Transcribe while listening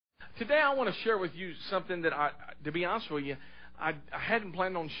Today I want to share with you something that to be honest with you, I hadn't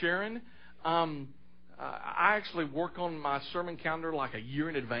planned on sharing. I actually work on my sermon calendar like a year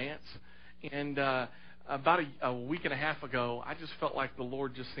in advance. And about a week and a half ago, I just felt like the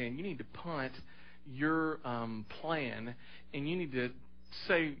Lord just saying, you need to punt your plan, and you need to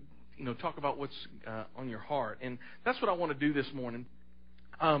say, talk about what's on your heart. And that's what I want to do this morning.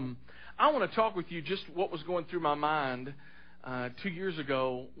 I want to talk with you just what was going through my mind 2 years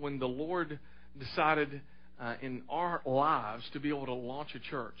ago when the Lord decided in our lives to be able to launch a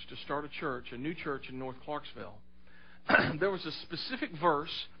church, to start a church, a new church in North Clarksville. There was a specific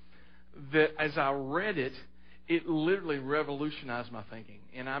verse that as I read it, it literally revolutionized my thinking.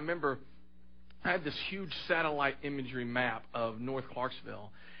 And I remember I had this huge satellite imagery map of North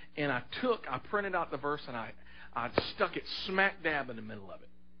Clarksville, and I printed out the verse and I stuck it smack dab in the middle of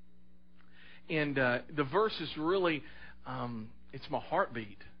it. And the verse is really, it's my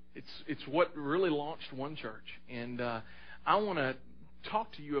heartbeat. It's what really launched one church. And I want to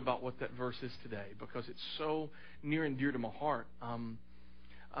talk to you about what that verse is today because it's so near and dear to my heart.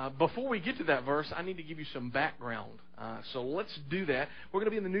 Before we get to that verse, I need to give you some background. So let's do that. We're going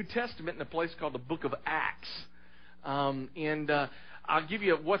to be in the New Testament in a place called the Book of Acts. And I'll give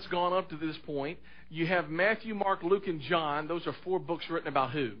you what's gone up to this point. You have Matthew, Mark, Luke, and John. Those are 4 books written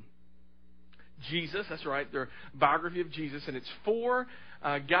about who? Jesus. That's right. They're a biography of Jesus. And it's 4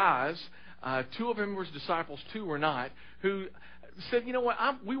 guys. 2 of them were his disciples, 2 were not, who said, you know what,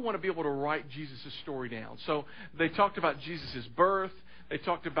 we want to be able to write Jesus' story down. So they talked about Jesus' birth. They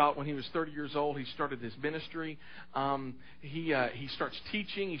talked about when he was 30 years old, he started his ministry. He starts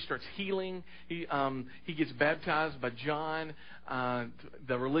teaching. He starts healing. He gets baptized by John.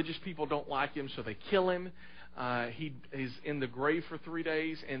 The religious people don't like him, so they kill him. He is in the grave for 3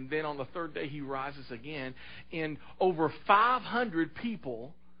 days, and then on the 3rd day he rises again. And over 500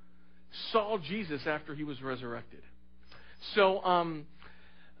 people saw Jesus after he was resurrected. So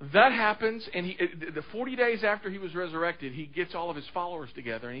that happens, and the 40 days after he was resurrected, he gets all of his followers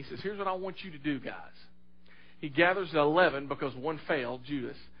together, and he says, here's what I want you to do, guys. He gathers the 11 because one failed,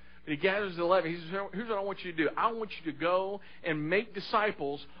 Judas. But he gathers the 11. He says, here's what I want you to do. I want you to go and make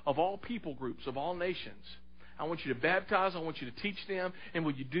disciples of all people groups, of all nations. I want you to baptize. I want you to teach them. And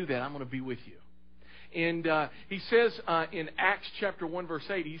when you do that, I'm going to be with you. And he says in Acts chapter 1, verse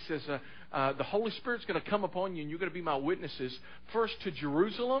 8, he says, the Holy Spirit's going to come upon you, and you're going to be my witnesses, first to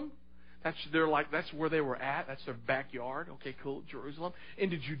Jerusalem. That's where they were at. That's their backyard. Okay, cool, Jerusalem.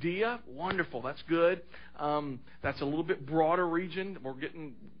 Into Judea. Wonderful. That's good. That's a little bit broader region. We're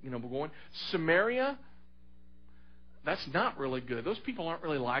going. Samaria. That's not really good. Those people aren't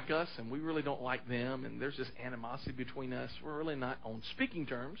really like us, and we really don't like them, and there's this animosity between us. We're really not on speaking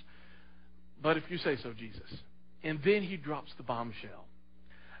terms. But if you say so, Jesus. And then he drops the bombshell.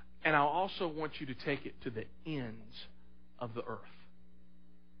 And I also want you to take it to the ends of the earth.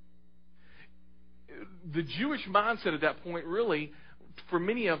 The Jewish mindset at that point really, for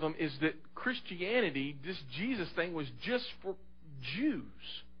many of them, is that Christianity, this Jesus thing, was just for Jews.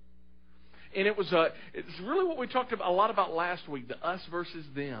 And it's really what we talked about a lot about last week, the us versus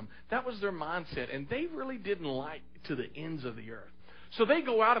them. That was their mindset. And they really didn't like to the ends of the earth. So they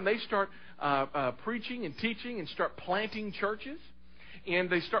go out and they start preaching and teaching and start planting churches. And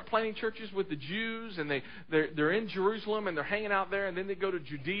they start planting churches with the Jews, and they're in Jerusalem, and they're hanging out there, and then they go to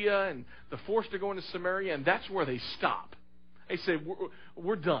Judea, and they're forced to go into Samaria, and that's where they stop. They say,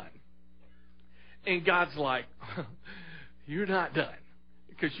 we're done. And God's like, you're not done,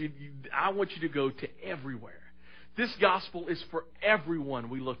 because I want you to go to everywhere. This gospel is for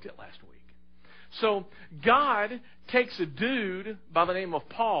everyone we looked at last week. So God takes a dude by the name of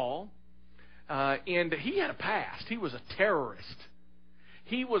Paul, and he had a past. He was a terrorist.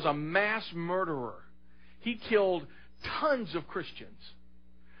 He was a mass murderer. He killed tons of Christians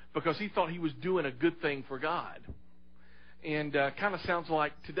because he thought he was doing a good thing for God. And kind of sounds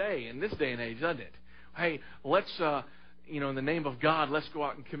like today, in this day and age, doesn't it? Hey, let's, in the name of God, let's go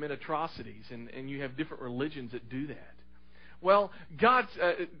out and commit atrocities. And you have different religions that do that. Well,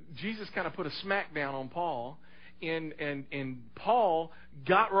 Jesus kind of put a smackdown on Paul. And Paul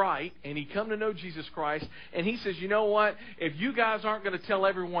got right, and he come to know Jesus Christ, and he says, you know what? If you guys aren't going to tell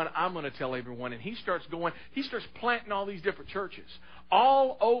everyone, I'm going to tell everyone. And he starts planting all these different churches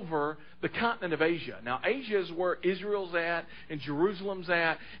all over the continent of Asia. Now, Asia is where Israel's at and Jerusalem's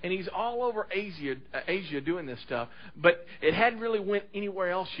at, and he's all over Asia doing this stuff. But it hadn't really went anywhere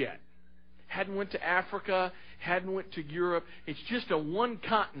else yet. Hadn't went to Africa, hadn't went to Europe. It's just a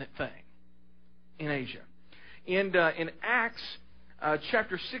one-continent thing in Asia. And in Acts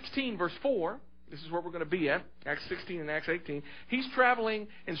chapter 16, verse 4, This is where we're going to be at, Acts 16 and Acts 18. He's traveling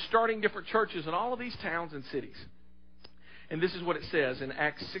and starting different churches in all of these towns and cities. And this is what it says in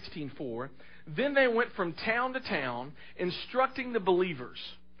Acts 16:4. Then they went from town to town, instructing the believers.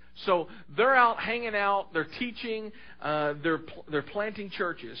 So they're out hanging out, they're teaching, they're planting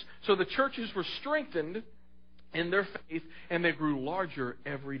churches. So the churches were strengthened in their faith, and they grew larger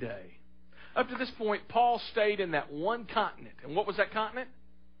every day. Up to this point, Paul stayed in that one continent. And what was that continent?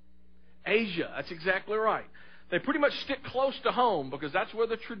 Asia. That's exactly right. They pretty much stick close to home because that's where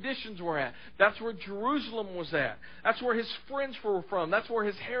the traditions were at. That's where Jerusalem was at. That's where his friends were from. That's where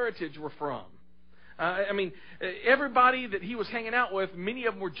his heritage were from. Everybody that he was hanging out with, many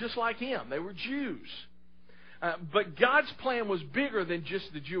of them were just like him. They were Jews. But God's plan was bigger than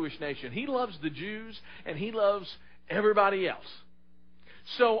just the Jewish nation. He loves the Jews, and He loves everybody else.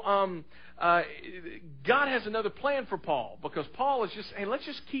 So God has another plan for Paul, because Paul is just, hey, let's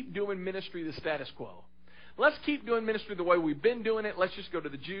just keep doing ministry the status quo. Let's keep doing ministry the way we've been doing it. Let's just go to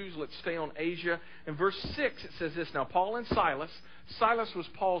the Jews. Let's stay on Asia. In verse 6, it says this. Now, Paul and Silas was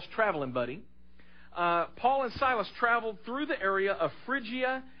Paul's traveling buddy. Paul and Silas traveled through the area of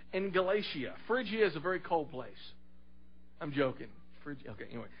Phrygia and Galatia. Phrygia is a very cold place. I'm joking. Phrygia. Okay,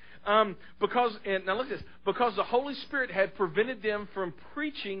 anyway. Now look at this. Because the Holy Spirit had prevented them from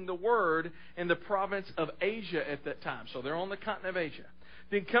preaching the word in the province of Asia at that time. So they're on the continent of Asia.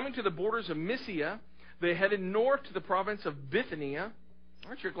 Then coming to the borders of Mysia, they headed north to the province of Bithynia.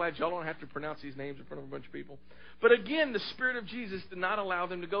 Aren't you glad y'all don't have to pronounce these names in front of a bunch of people? But again, the Spirit of Jesus did not allow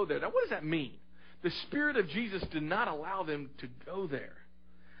them to go there. Now, what does that mean? The Spirit of Jesus did not allow them to go there.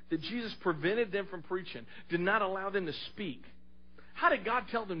 That Jesus prevented them from preaching, did not allow them to speak. How did God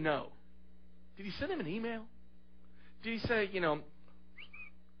tell them no? Did He send them an email? Did He say,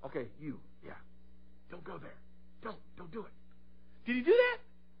 okay, don't go there. Don't do it. Did He do that?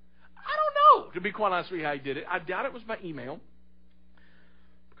 I don't know, to be quite honest with you, how He did it. I doubt it was by email,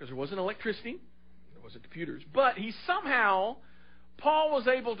 because there wasn't electricity, there wasn't computers. But He somehow, Paul was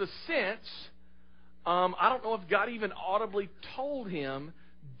able to sense, I don't know if God even audibly told him,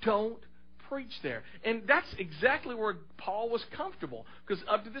 don't preach there. And that's exactly where Paul was comfortable, because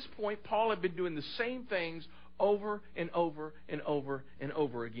up to this point, Paul had been doing the same things over and over and over and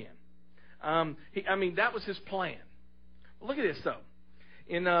over again. That was his plan. Look at this, though.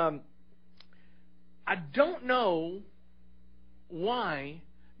 I don't know why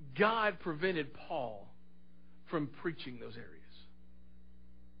God prevented Paul from preaching those areas.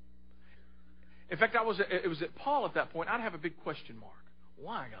 In fact, it was at Paul at that point, I'd have a big question mark.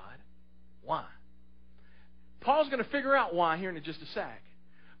 Why, God? Why? Paul's going to figure out why here in just a sec.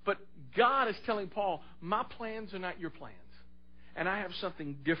 But God is telling Paul, my plans are not your plans. And I have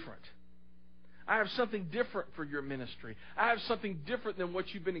something different. I have something different for your ministry. I have something different than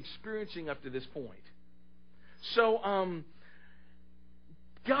what you've been experiencing up to this point. So,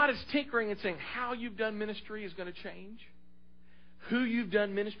 God is tinkering and saying how you've done ministry is going to change. Who you've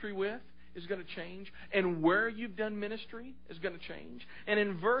done ministry with is going to change. And where you've done ministry is going to change. And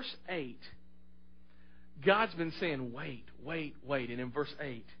in verse 8, God's been saying, wait. And in verse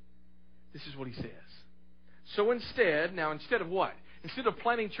 8, this is what He says. So instead of what? Instead of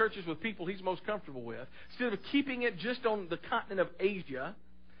planting churches with people He's most comfortable with, instead of keeping it just on the continent of Asia,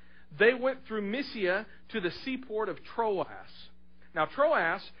 they went through Mysia to the seaport of Troas. Now,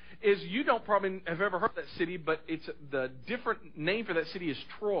 Troas is, you don't probably have ever heard of that city, but it's the different name for that city is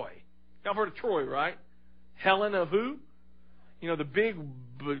Troy. Y'all heard of Troy, right? Helen of who? The big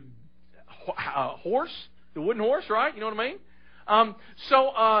horse, the wooden horse, right? You know what I mean?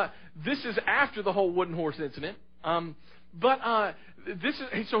 This is after the whole wooden horse incident. So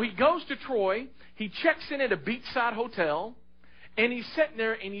he goes to Troy. He checks in at a beachside hotel, and he's sitting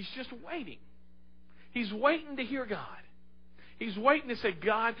there and he's just waiting. He's waiting to hear God. He's waiting to say,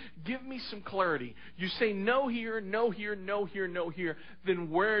 God, give me some clarity. You say no here, no here, no here, no here.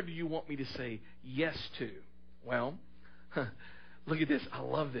 Then where do you want me to say yes to? Well, look at this. I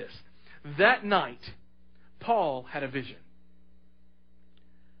love this. That night, Paul had a vision.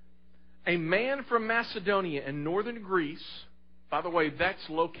 A man from Macedonia in northern Greece, by the way, that's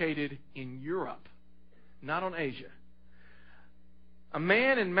located in Europe, not on Asia. A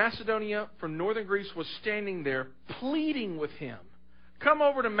man in Macedonia from northern Greece was standing there pleading with him. Come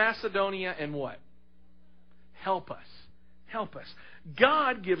over to Macedonia and what? Help us. Help us.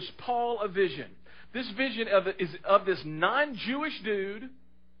 God gives Paul a vision. This vision is of this non-Jewish dude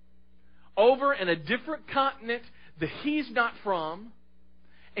over in a different continent that he's not from.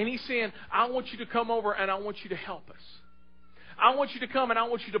 And he's saying, I want you to come over and I want you to help us. I want you to come and I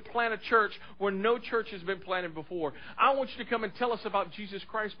want you to plant a church where no church has been planted before. I want you to come and tell us about Jesus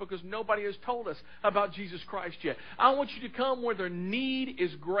Christ because nobody has told us about Jesus Christ yet. I want you to come where the need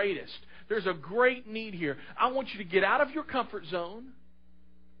is greatest. There's a great need here. I want you to get out of your comfort zone.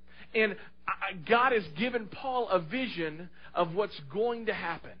 And God has given Paul a vision of what's going to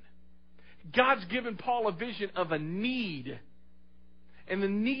happen. God's given Paul a vision of a need. And the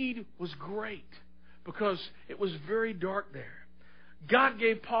need was great because it was very dark there. God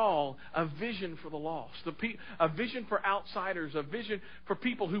gave Paul a vision for the lost, a vision for outsiders, a vision for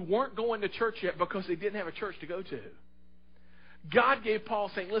people who weren't going to church yet because they didn't have a church to go to. God gave Paul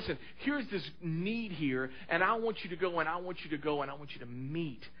saying, listen, here's this need here, and I want you to go, and I want you to go, and I want you to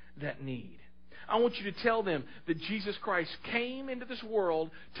meet that need. I want you to tell them that Jesus Christ came into this world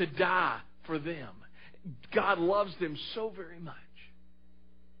to die for them. God loves them so very much.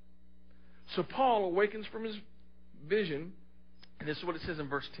 So Paul awakens from his vision, and this is what it says in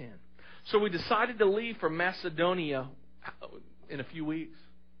verse 10. So we decided to leave for Macedonia in a few weeks.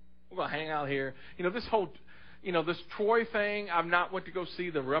 We're going to hang out here. This Troy thing, I've not went to go see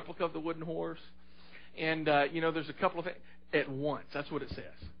the replica of the wooden horse. And, there's a couple of things. At once, that's what it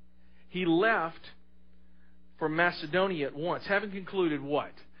says. He left for Macedonia at once, having concluded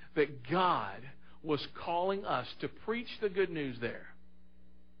what? That God was calling us to preach the good news there.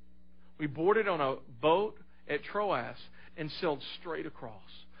 We boarded on a boat at Troas and sailed straight across.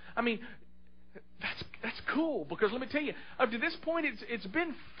 I mean, that's cool because let me tell you, up to this point, it's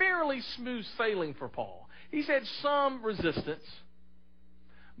been fairly smooth sailing for Paul. He's had some resistance,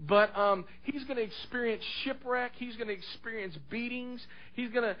 but he's going to experience shipwreck. He's going to experience beatings.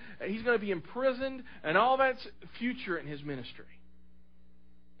 He's going to be imprisoned, and all that's future in his ministry.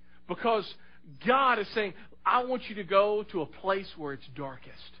 Because God is saying, I want you to go to a place where it's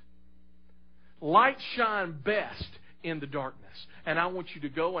darkest. Light shine best in the darkness. And I want you to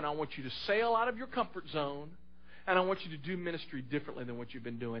go and I want you to sail out of your comfort zone, and I want you to do ministry differently than what you've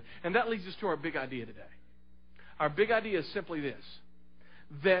been doing. And that leads us to our big idea today. Our big idea is simply this,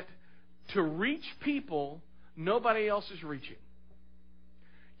 that to reach people nobody else is reaching,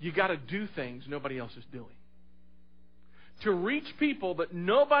 you got to do things nobody else is doing. To reach people that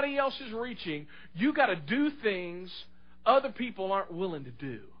nobody else is reaching, you got to do things other people aren't willing to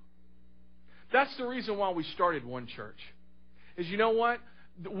do. That's the reason why we started One Church. Is you know what?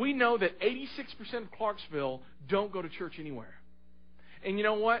 We know that 86% of Clarksville don't go to church anywhere. And you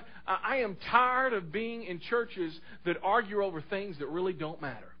know what? I am tired of being in churches that argue over things that really don't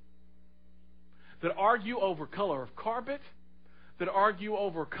matter. That argue over color of carpet. That argue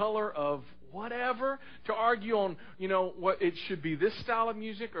over color of whatever. To argue on, what it should be this style of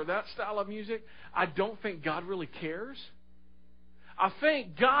music or that style of music. I don't think God really cares. I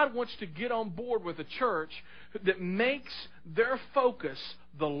think God wants to get on board with a church that makes their focus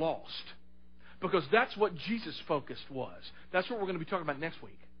the lost. Because that's what Jesus' focus was. That's what we're going to be talking about next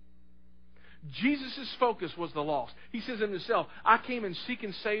week. Jesus' focus was the lost. He says in himself, I came and seek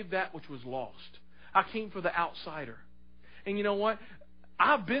and save that which was lost. I came for the outsider. And you know what?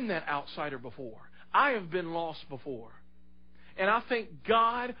 I've been that outsider before. I have been lost before. And I think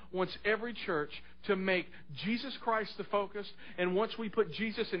God wants every church to make Jesus Christ the focus. And once we put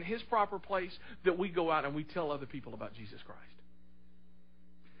Jesus in His proper place, that we go out and we tell other people about Jesus Christ.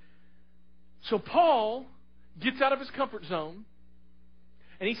 So Paul gets out of his comfort zone.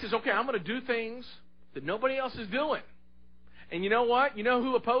 And he says, okay, I'm going to do things that nobody else is doing. And you know what? You know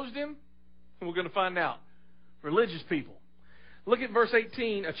who opposed him? And we're going to find out. Religious people. Look at verse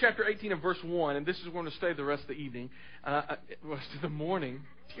 18, chapter 18 of verse 1, and this is where we're going to stay the rest of the evening, rest of the morning.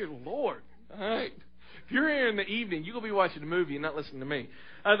 Dear Lord. All right. If you're here in the evening, you're going to be watching a movie and not listening to me.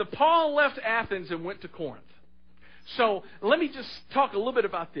 Paul left Athens and went to Corinth. So let me just talk a little bit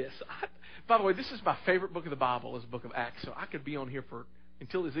about this. By the way, this is my favorite book of the Bible, is the book of Acts, so I could be on here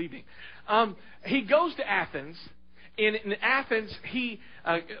until this evening. He goes to Athens. In Athens,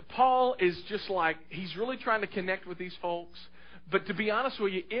 Paul is just like, he's really trying to connect with these folks. But to be honest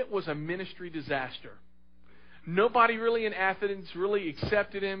with you, it was a ministry disaster. Nobody really in Athens really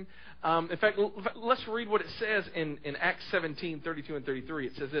accepted him. In fact, let's read what it says in Acts 17, 32 and 33.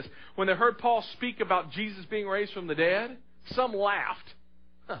 It says this, when they heard Paul speak about Jesus being raised from the dead, some laughed.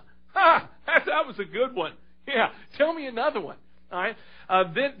 That was a good one. Yeah, tell me another one. All right.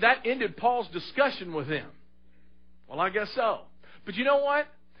 Then that ended Paul's discussion with them. Well, I guess so. But you know what?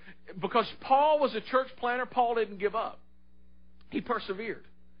 Because Paul was a church planter, Paul didn't give up. He persevered.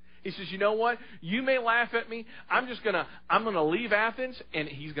 He says, you know what? You may laugh at me. I'm going to leave Athens, and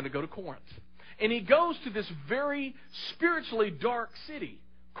he's going to go to Corinth. And he goes to this very spiritually dark city,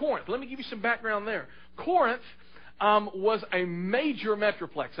 Corinth. Let me give you some background there. Corinth was a major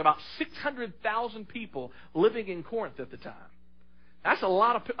metroplex, about 600,000 people living in Corinth at the time. That's a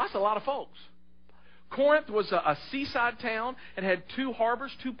lot of folks. Corinth was a seaside town. It had 2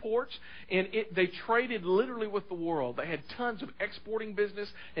 harbors, 2 ports, and they traded literally with the world. They had tons of exporting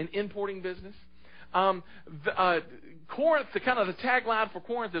business and importing business. Corinth, the tagline for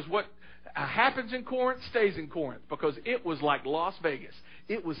Corinth is what happens in Corinth stays in Corinth, because it was like Las Vegas.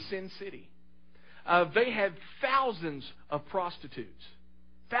 It was Sin City. They had thousands of prostitutes.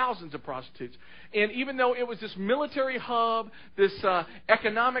 And even though it was this military hub, this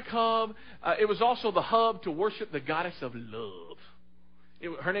economic hub, it was also the hub to worship the goddess of love.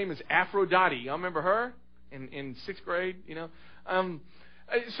 Her name is Aphrodite. Y'all remember her in 6th grade?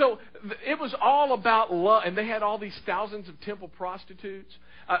 So it was all about love, and they had all these thousands of temple prostitutes.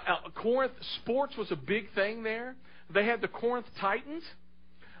 Corinth, sports was a big thing there. They had the Corinth Titans.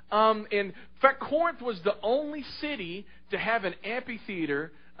 In fact, Corinth was the only city to have an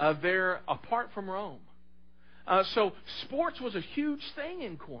amphitheater there apart from Rome. So sports was a huge thing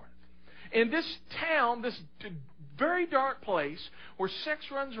in Corinth. In this town, this very dark place where sex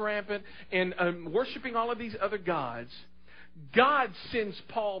runs rampant and worshiping all of these other gods, God sends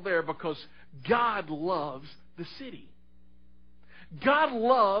Paul there because God loves the city. God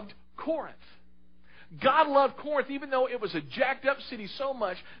loved Corinth. God loved Corinth, even though it was a jacked up city so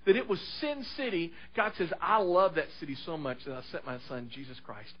much that it was Sin City. God says, I love that city so much that I sent my son, Jesus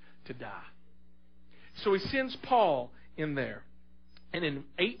Christ, to die. So he sends Paul in there. And in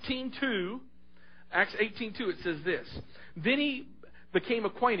Acts 18:2, it says this. Then he became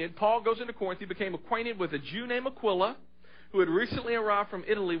acquainted. Paul goes into Corinth. He became acquainted with a Jew named Aquila, who had recently arrived from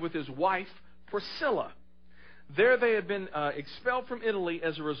Italy with his wife, Priscilla. There they had been expelled from Italy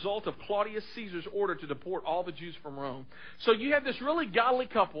as a result of Claudius Caesar's order to deport all the Jews from Rome. So you have this really godly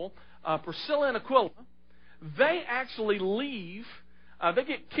couple, Priscilla and Aquila. They actually leave. They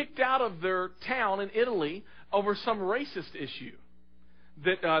get kicked out of their town in Italy over some racist issue.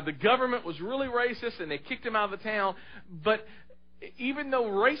 That the government was really racist and they kicked them out of the town. But even though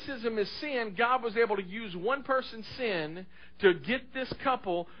racism is sin, God was able to use one person's sin to get this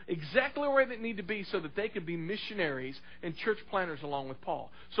couple exactly where they need to be so that they could be missionaries and church planters along with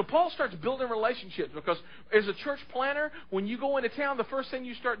Paul. So Paul starts building relationships, because as a church planter, when you go into town, the first thing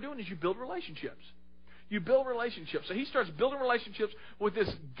you start doing is you build relationships. You build relationships. So he starts building relationships with this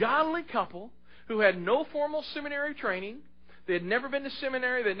godly couple who had no formal seminary training. They had never been to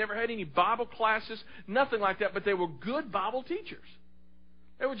seminary. They had never had any Bible classes, nothing like that, but they were good Bible teachers.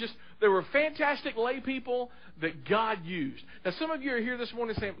 They were fantastic lay people that God used. Now, some of you are here this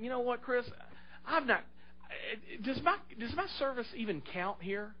morning saying, you know what, Chris, does my service even count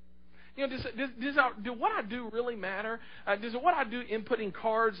here? Do what I do really matter? Does what I do, inputting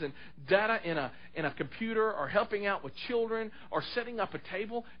cards and data in a computer, or helping out with children, or setting up a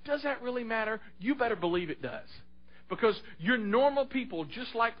table, does that really matter? You better believe it does. Because you're normal people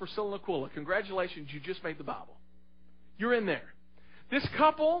just like Priscilla and Aquila. Congratulations, you just made the Bible. You're in there. This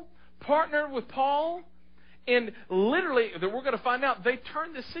couple partnered with Paul, and literally, that we're going to find out, they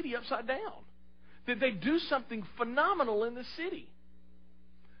turned the city upside down. That they do something phenomenal in the city.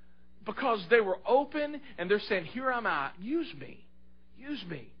 Because they were open, and they're saying, here am I, use me. Use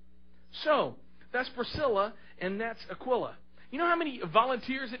me. So, that's Priscilla, and that's Aquila. You know how many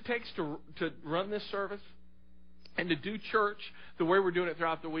volunteers it takes to run this service? And to do church the way we're doing it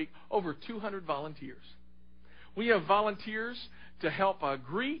throughout the week? Over 200 volunteers. We have volunteers to help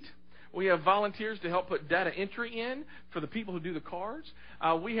greet. We have volunteers to help put data entry in for the people who do the cards.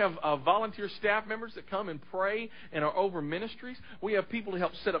 We have volunteer staff members that come and pray and are over ministries. We have people to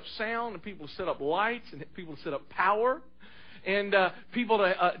help set up sound, and people to set up lights, and people to set up power, and people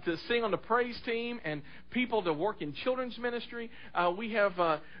to sing on the praise team, and people to work in children's ministry. We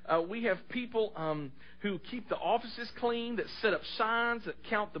have people who keep the offices clean, that set up signs, that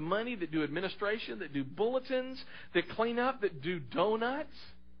count the money, that do administration, that do bulletins, that clean up, that do donuts.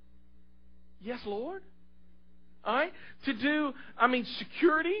 Yes, Lord. All right? To do,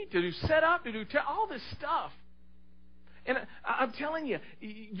 security, to do setup, to do all this stuff. And I'm telling you,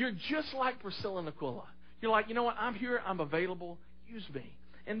 you're just like Priscilla and Aquila. You're like, you know what? I'm here. I'm available. Use me.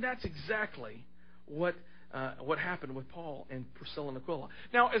 And that's exactly what happened with Paul and Priscilla and Aquila.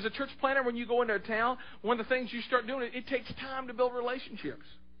 Now, as a church planter, when you go into a town, one of the things you start doing, it takes time to build relationships.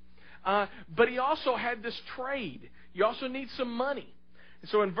 But he also had this trade. You also need some money. And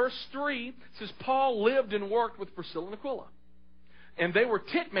so in verse 3, it says, Paul lived and worked with Priscilla and Aquila. And they were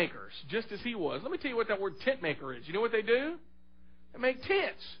tent makers, just as he was. Let me tell you what that word tent maker is. You know what they do? They make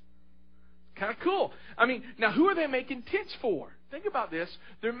tents. Kind of cool. Now who are they making tents for? Think about this.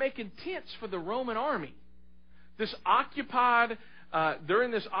 They're making tents for the Roman army. This occupied, they're in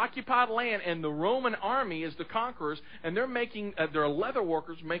this occupied land, and the Roman army is the conquerors, and they're leather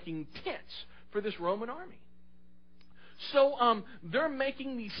workers making tents for this Roman army. So they're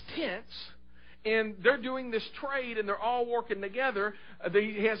making these tents, and they're doing this trade, and they're all working together.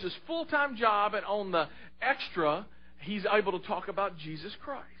 He has his full-time job, and on the extra, he's able to talk about Jesus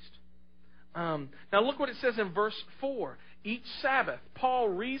Christ. Now look what it says in verse 4. Each Sabbath, Paul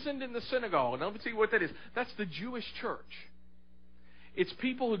reasoned in the synagogue. Now let me tell you what that is. That's the Jewish church. It's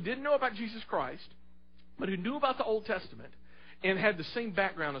people who didn't know about Jesus Christ, but who knew about the Old Testament and had the same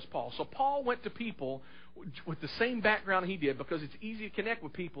background as Paul. So Paul went to people with the same background he did, because it's easy to connect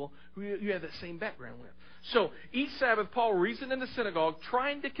with people who you have that same background with. So each Sabbath, Paul reasoned in the synagogue,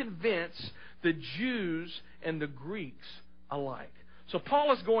 trying to convince the Jews and the Greeks alike. So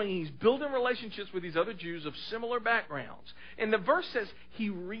Paul is he's building relationships with these other Jews of similar backgrounds. And the verse says he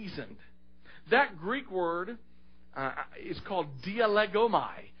reasoned. That Greek word is called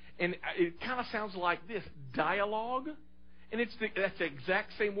dialegomai. And it kind of sounds like this, dialogue. And that's the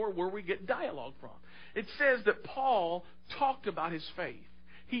exact same word where we get dialogue from. It says that Paul talked about his faith.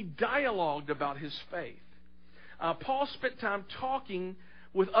 He dialogued about his faith. Paul spent time talking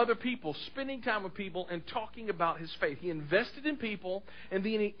with other people, spending time with people and talking about his faith. He invested in people, and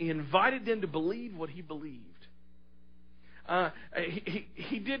then he invited them to believe what he believed.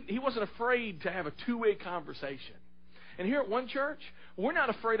 He wasn't afraid to have a two-way conversation. And here at One Church, we're not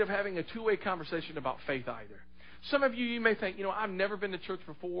afraid of having a two-way conversation about faith either. Some of you may think, I've never been to church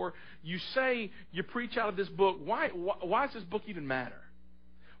before. You say you preach out of this book. Why does this book even matter?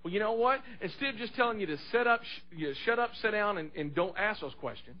 Well, you know what? Instead of just telling you to shut up, sit down, and don't ask those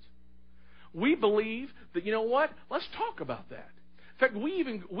questions, we believe that, let's talk about that. In fact,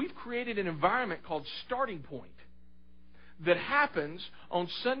 we've created an environment called Starting Point that happens on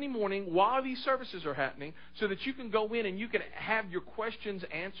Sunday morning while these services are happening, so that you can go in and you can have your questions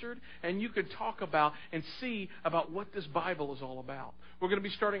answered, and you can talk about and see about what this Bible is all about. We're going to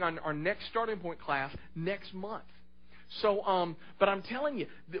be starting on our next Starting Point class next month. So, but I'm telling you,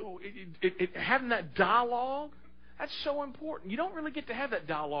 having that dialogue, that's so important. You don't really get to have that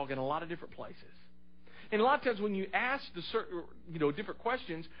dialogue in a lot of different places. And a lot of times when you ask the certain, different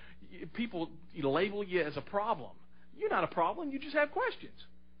questions, people label you as a problem. You're not a problem. You just have questions.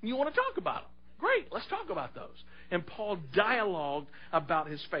 You want to talk about them. Great. Let's talk about those. And Paul dialogued about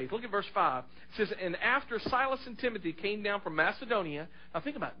his faith. Look at verse 5. It says, and after Silas and Timothy came down from Macedonia. Now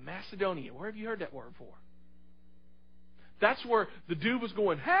think about Macedonia. Where have you heard that word before? That's where the dude was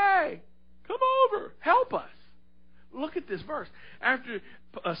going, hey, come over, help us. Look at this verse. After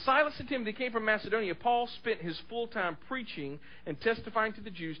Silas and Timothy came from Macedonia, Paul spent his full time preaching and testifying to the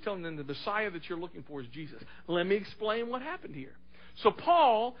Jews, telling them the Messiah that you're looking for is Jesus. Let me explain what happened here. So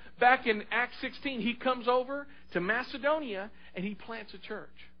Paul, back in Acts 16, he comes over to Macedonia and he plants a church.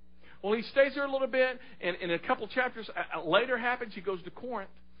 Well, he stays there a little bit, and in a couple chapters later happens, he goes to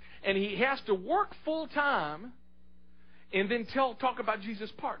Corinth, and he has to work full time and then talk about Jesus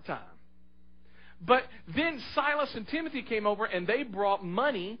part-time. But then Silas and Timothy came over, and they brought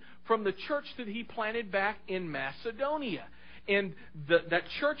money from the church that he planted back in Macedonia. And that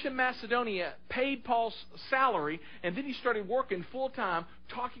church in Macedonia paid Paul's salary, and then he started working full-time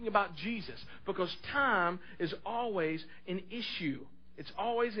talking about Jesus, because time is always an issue. It's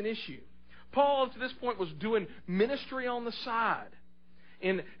always an issue. Paul, to this point, was doing ministry on the side.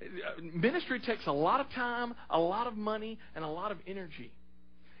 And ministry takes a lot of time, a lot of money, and a lot of energy.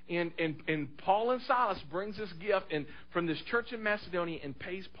 And Paul and Silas brings this gift from this church in Macedonia and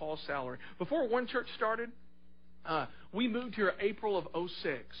pays Paul's salary. Before One Church started, we moved here April of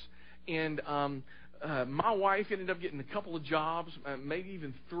 2006. And my wife ended up getting a couple of jobs, maybe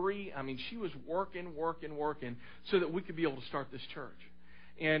even 3. I mean, she was working so that we could be able to start this church.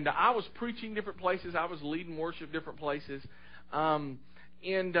 And I was preaching different places. I was leading worship different places.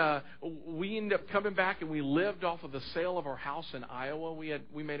 And we ended up coming back, and we lived off of the sale of our house in Iowa.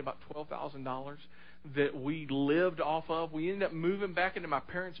 We made about $12,000 that we lived off of. We ended up moving back into my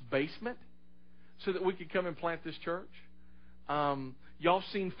parents' basement so that we could come and plant this church. Y'all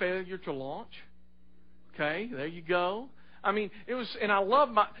seen Failure to Launch? Okay, there you go. I mean, it was, and I love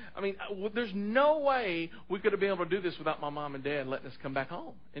there's no way we could have been able to do this without my mom and dad letting us come back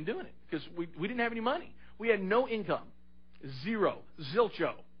home and doing it, because we didn't have any money. We had no income. Zero,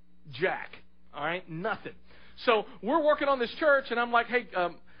 zilcho, jack, all right, nothing. So we're working on this church, and I'm like, hey,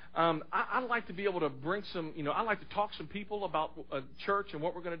 I'd like to be able to bring some, I'd like to talk to some people about a church and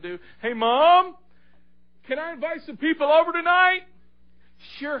what we're going to do. Hey, Mom, can I invite some people over tonight?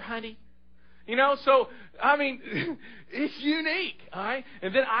 Sure, honey. So, I mean, it's unique, all right?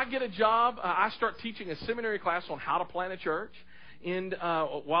 And then I get a job. I start teaching a seminary class on how to plant a church. And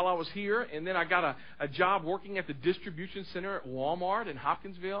while I was here, and then I got a job working at the distribution center at Walmart in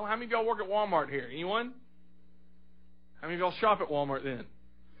Hopkinsville. How many of y'all work at Walmart here? Anyone? How many of y'all shop at Walmart then?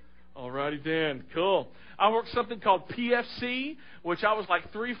 All righty then. Cool. I worked something called PFC, which I was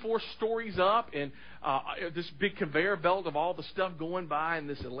like 3-4 stories up, and this big conveyor belt of all the stuff going by, and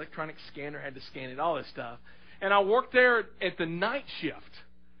this electronic scanner had to scan it, all this stuff. And I worked there at the night shift.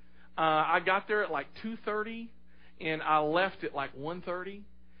 I got there at like 2:30. And I left at like 1:30,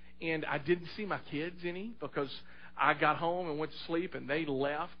 and I didn't see my kids any because I got home and went to sleep, and they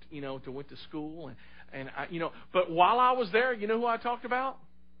left, to went to school, and I, But while I was there, you know who I talked about?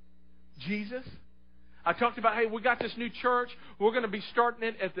 Jesus. I talked about, hey, we got this new church. We're going to be starting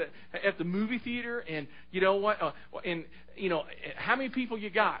it at the movie theater, and you know what? How many people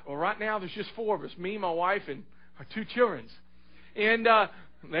you got? Well, right now there's just 4 of us, me, my wife, and our 2 children, and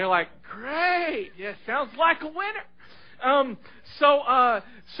they're like, great, yeah, sounds like a winner.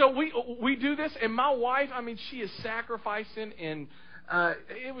 So we do this, and my wife, I mean, she is sacrificing, and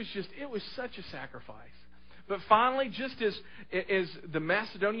it was such a sacrifice. But finally, just as the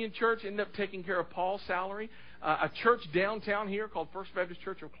Macedonian church ended up taking care of Paul's salary, a church downtown here called First Baptist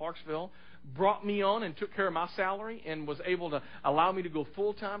Church of Clarksville brought me on and took care of my salary and was able to allow me to go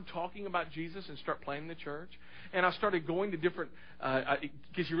full-time talking about Jesus and start planning the church. And I started going to different,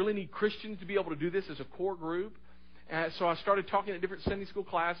 because you really need Christians to be able to do this as a core group. So I started talking to different Sunday school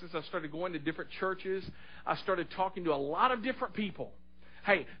classes. I started going to different churches. I started talking to a lot of different people.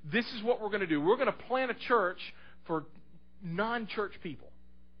 Hey, this is what we're going to do. We're going to plant a church for non-church people.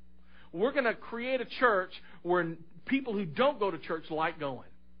 We're going to create a church where people who don't go to church like going.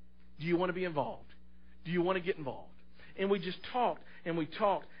 Do you want to be involved? Do you want to get involved? And we just talked, and we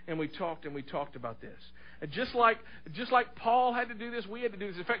talked, and we talked, and we talked about this. And just like Paul had to do this, we had to do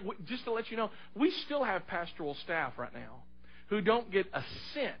this. In fact, just to let you know, we still have pastoral staff right now who don't get a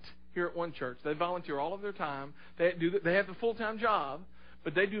cent here at one church. They volunteer all of their time. They have the full-time job,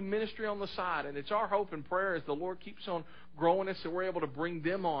 but they do ministry on the side. And it's our hope and prayer as the Lord keeps on growing us that we're able to bring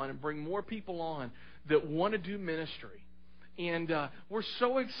them on and bring more people on that want to do ministry. And we're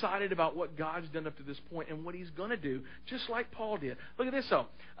so excited about what God's done up to this point and what He's going to do, just like Paul did. Look at this, though.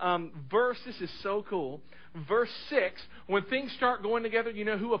 This is so cool. Verse 6, when things start going together, you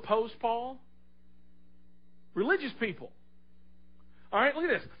know who opposed Paul? Religious people. All right, look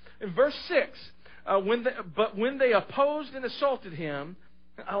at this. In verse 6, but when they opposed and assaulted him,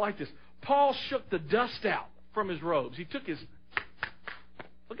 I like this, Paul shook the dust out from his robes. He took his,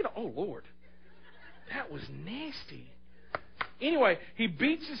 look at it, oh, Lord. That was nasty. Anyway, he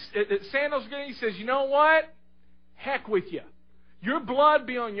beats his sandals again. He says, you know what? Heck with you. Your blood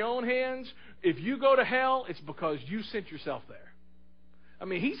be on your own hands. If you go to hell, it's because you sent yourself there. I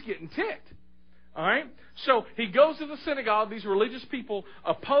mean, he's getting ticked. All right? So he goes to the synagogue. These religious people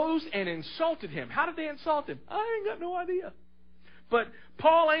opposed and insulted him. How did they insult him? I ain't got no idea. But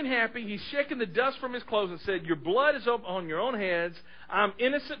Paul ain't happy. He's shaking the dust from his clothes and said, your blood is up on your own heads. I'm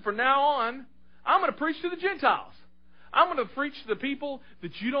innocent from now on. I'm going to preach to the Gentiles. I'm going to preach to the people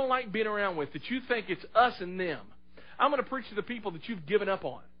that you don't like being around with, that you think it's us and them. I'm going to preach to the people that you've given up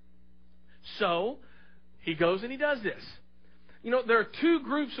on. So, he goes and he does this. You know, there are 2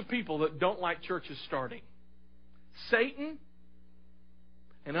 groups of people that don't like churches starting. Satan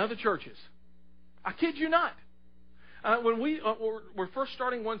and other churches. I kid you not. When we were first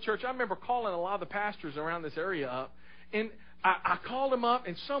starting one church, I remember calling a lot of the pastors around this area up. And I called them up,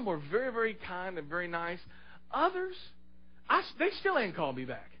 and some were very, very kind and very nice. Others, they still ain't called me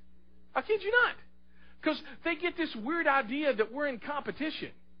back. I kid you not. Because they get this weird idea that we're in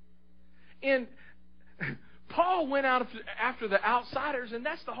competition. And Paul went out after the outsiders, and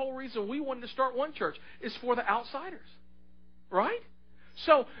that's the whole reason we wanted to start one church, is for the outsiders. Right?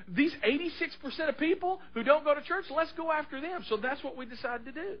 So these 86% of people who don't go to church, let's go after them. So that's what we decided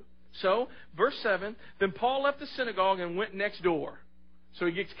to do. So, verse 7, then Paul left the synagogue and went next door. So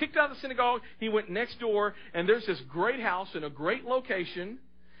he gets kicked out of the synagogue, he went next door, and there's this great house in a great location,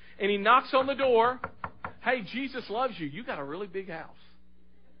 and he knocks on the door. Hey, Jesus loves you. You got a really big house.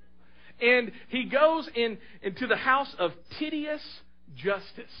 And he goes into the house of Titius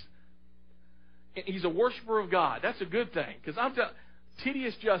Justus. He's a worshiper of God. That's a good thing. Because I'm telling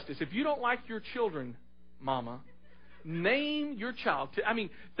Titius Justus, if you don't like your children, Mama, name your child. I mean,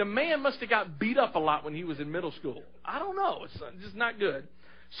 the man must have got beat up a lot when he was in middle school. I don't know. It's just not good.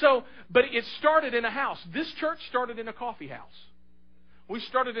 So, but it started in a house. This church started in a coffee house. We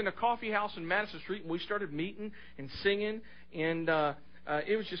started in a coffee house in Madison Street, and we started meeting and singing. And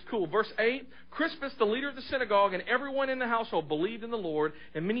it was just cool. Verse 8, Crispus, the leader of the synagogue, and everyone in the household believed in the Lord,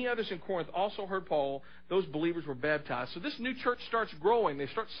 and many others in Corinth also heard Paul. Those believers were baptized. So this new church starts growing. They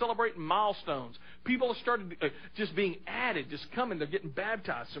start celebrating milestones. People have started just being added, just coming. They're getting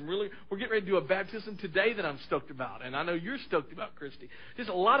baptized. We're getting ready to do a baptism today that I'm stoked about, and I know you're stoked about, Christy. Just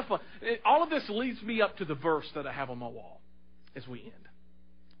a lot of fun. All of this leads me up to the verse that I have on my wall as we end.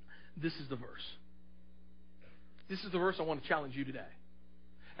 This is the verse. This is the verse I want to challenge you today.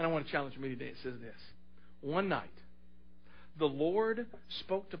 And I want to challenge me today. It says this. One night, the Lord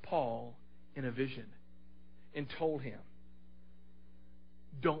spoke to Paul in a vision and told him,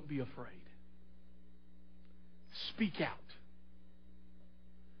 don't be afraid. Speak out.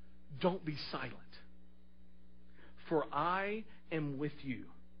 Don't be silent. For I am with you,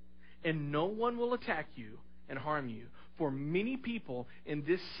 and no one will attack you and harm you, for many people in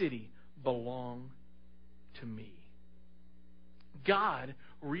this city belong to me. God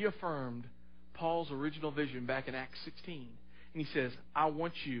reaffirmed Paul's original vision back in Acts 16. And he says, I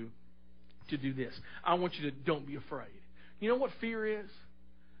want you to do this. I want you to don't be afraid. You know what fear is?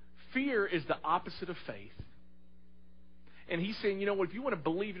 Fear is the opposite of faith. And he's saying, you know what, if you want to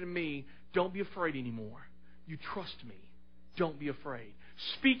believe in me, don't be afraid anymore. You trust me. Don't be afraid.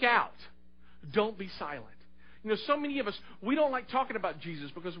 Speak out. Don't be silent. You know, so many of us, we don't like talking about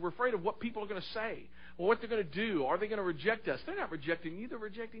Jesus because we're afraid of what people are going to say or what they're going to do. Are they going to reject us? They're not rejecting you. They're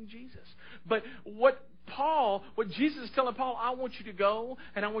rejecting Jesus. But what Jesus is telling Paul, I want you to go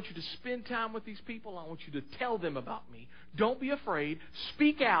and I want you to spend time with these people. I want you to tell them about me. Don't be afraid.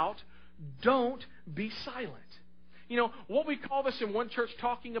 Speak out. Don't be silent. You know, what we call this in one church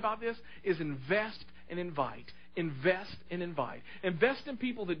talking about this is invest and invite. Invest and invite. Invest in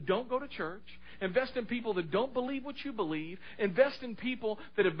people that don't go to church. Invest in people that don't believe what you believe. Invest in people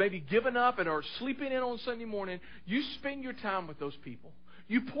that have maybe given up and are sleeping in on Sunday morning. You spend your time with those people.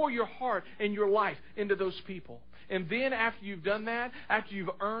 You pour your heart and your life into those people. And then after you've done that, after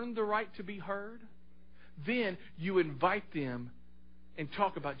you've earned the right to be heard, then you invite them and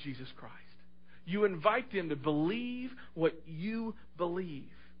talk about Jesus Christ. You invite them to believe what you believe.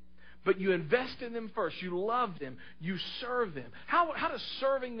 But you invest in them first. You love them. You serve them. How does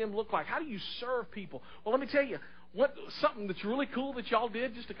serving them look like? How do you serve people? Well, let me tell you, something that's really cool that y'all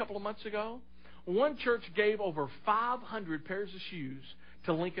did just a couple of months ago. One church gave over 500 pairs of shoes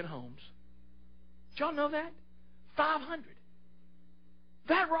to Lincoln Homes. Did y'all know that? 500.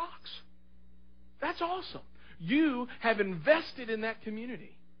 That rocks. That's awesome. You have invested in that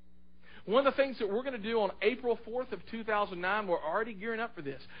community. One of the things that we're going to do on April 4th of 2009, we're already gearing up for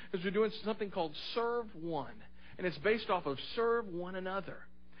this, is we're doing something called Serve One. And it's based off of serve one another.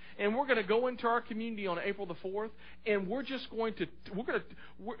 And we're going to go into our community on April the 4th, and we're going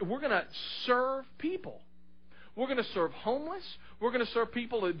to serve people. We're going to serve homeless. We're going to serve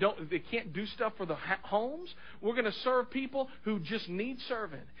people that can't do stuff for the homes. We're going to serve people who just need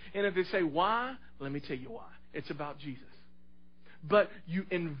serving. And if they say, why? Let me tell you why. It's about Jesus. But you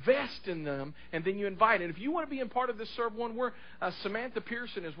invest in them, and then you invite. And if you want to be a part of this Serve One, Samantha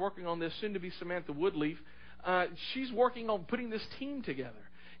Pearson is working on this, soon to be Samantha Woodleaf. She's working on putting this team together.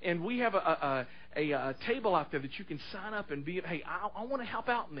 And we have a table out there that you can sign up and be, hey, I want to help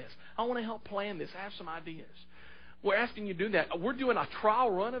out in this. I want to help plan this. I have some ideas. We're asking you to do that. We're doing a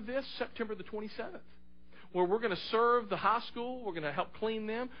trial run of this September the 27th. Where we're going to serve the high school. We're going to help clean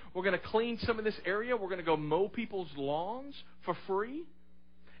them. We're going to clean some of this area. We're going to go mow people's lawns for free.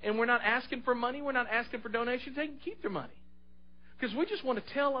 And we're not asking for money. We're not asking for donations. They can keep their money. Because we just want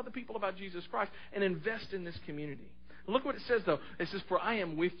to tell other people about Jesus Christ and invest in this community. Look what it says, though. It says, for I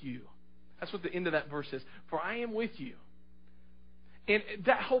am with you. That's what the end of that verse says. For I am with you. And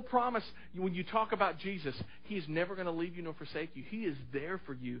that whole promise, when you talk about Jesus, He is never going to leave you nor forsake you. He is there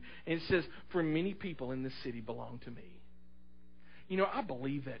for you. And it says, for many people in this city belong to me. You know, I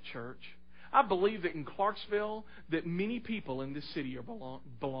believe that, church. I believe that in Clarksville, that many people in this city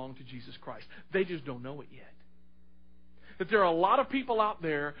belong to Jesus Christ. They just don't know it yet. That there are a lot of people out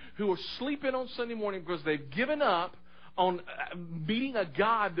there who are sleeping on Sunday morning because they've given up on meeting a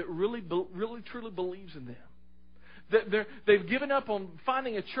God that really truly believes in them. They've given up on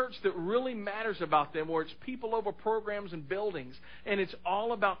finding a church that really matters about them, where it's people over programs and buildings, and it's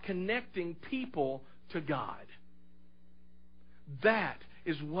all about connecting people to God. That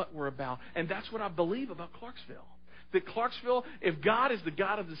is what we're about, and that's what I believe about Clarksville. That Clarksville, if God is the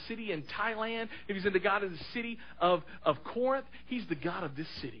God of the city in Thailand, if He's the God of the city of Corinth, He's the God of this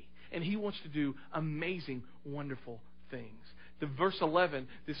city, and He wants to do amazing, wonderful things. The verse 11,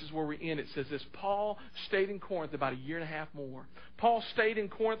 this is where we end. It says this: Paul stayed in Corinth about a year and a half more. Paul stayed in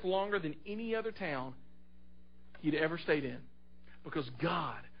Corinth longer than any other town he'd ever stayed in. because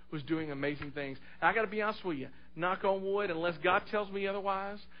God was doing amazing things. And I got to be honest with you, knock on wood, unless God tells me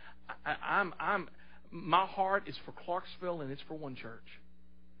otherwise, my heart is for Clarksville and it's for one church.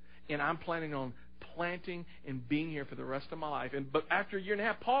 And I'm planning on planting and being here for the rest of my life. But after a year and a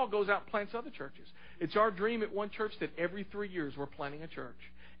half, Paul goes out and plants other churches. It's our dream at one church that every 3 years we're planting a church.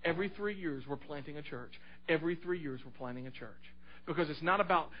 Every 3 years we're planting a church. Every 3 years we're planting a church. Because it's not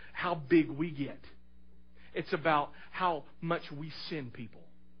about how big we get. It's about how much we send people.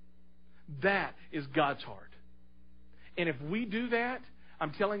 That is God's heart. And if we do that,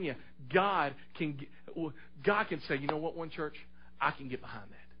 I'm telling you, God can say, you know what, one church, I can get behind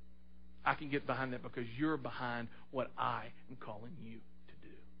that. I can get behind that because you're behind what I am calling you to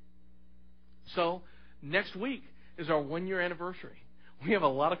do. So, next week is our 1-year anniversary. We have a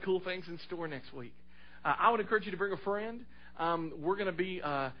lot of cool things in store next week. I would encourage you to bring a friend. We're going to be,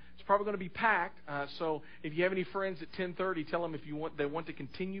 it's probably going to be packed. So, if you have any friends at 10:30, tell them if they want to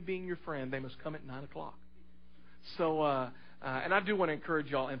continue being your friend, they must come at 9 o'clock. So, and I do want to encourage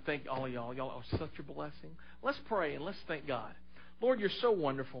y'all and thank all of y'all. Y'all are such a blessing. Let's pray and let's thank God. Lord, you're so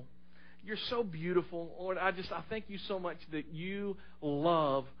wonderful. You're so beautiful. Lord, I thank you so much that you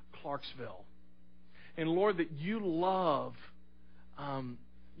love Clarksville. And Lord, that you love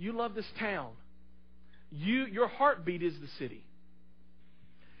this town. Your heartbeat is the city.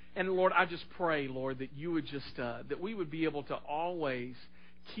 And Lord, I just pray, Lord, that you would that we would be able to always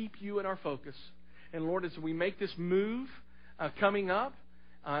keep you in our focus. And Lord, as we make this move coming up,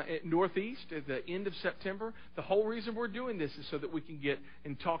 at Northeast at the end of September, the whole reason we're doing this is so that we can get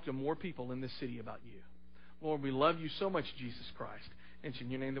and talk to more people in this city about you. Lord, we love you so much, Jesus Christ. And it's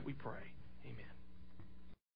in your name that we pray.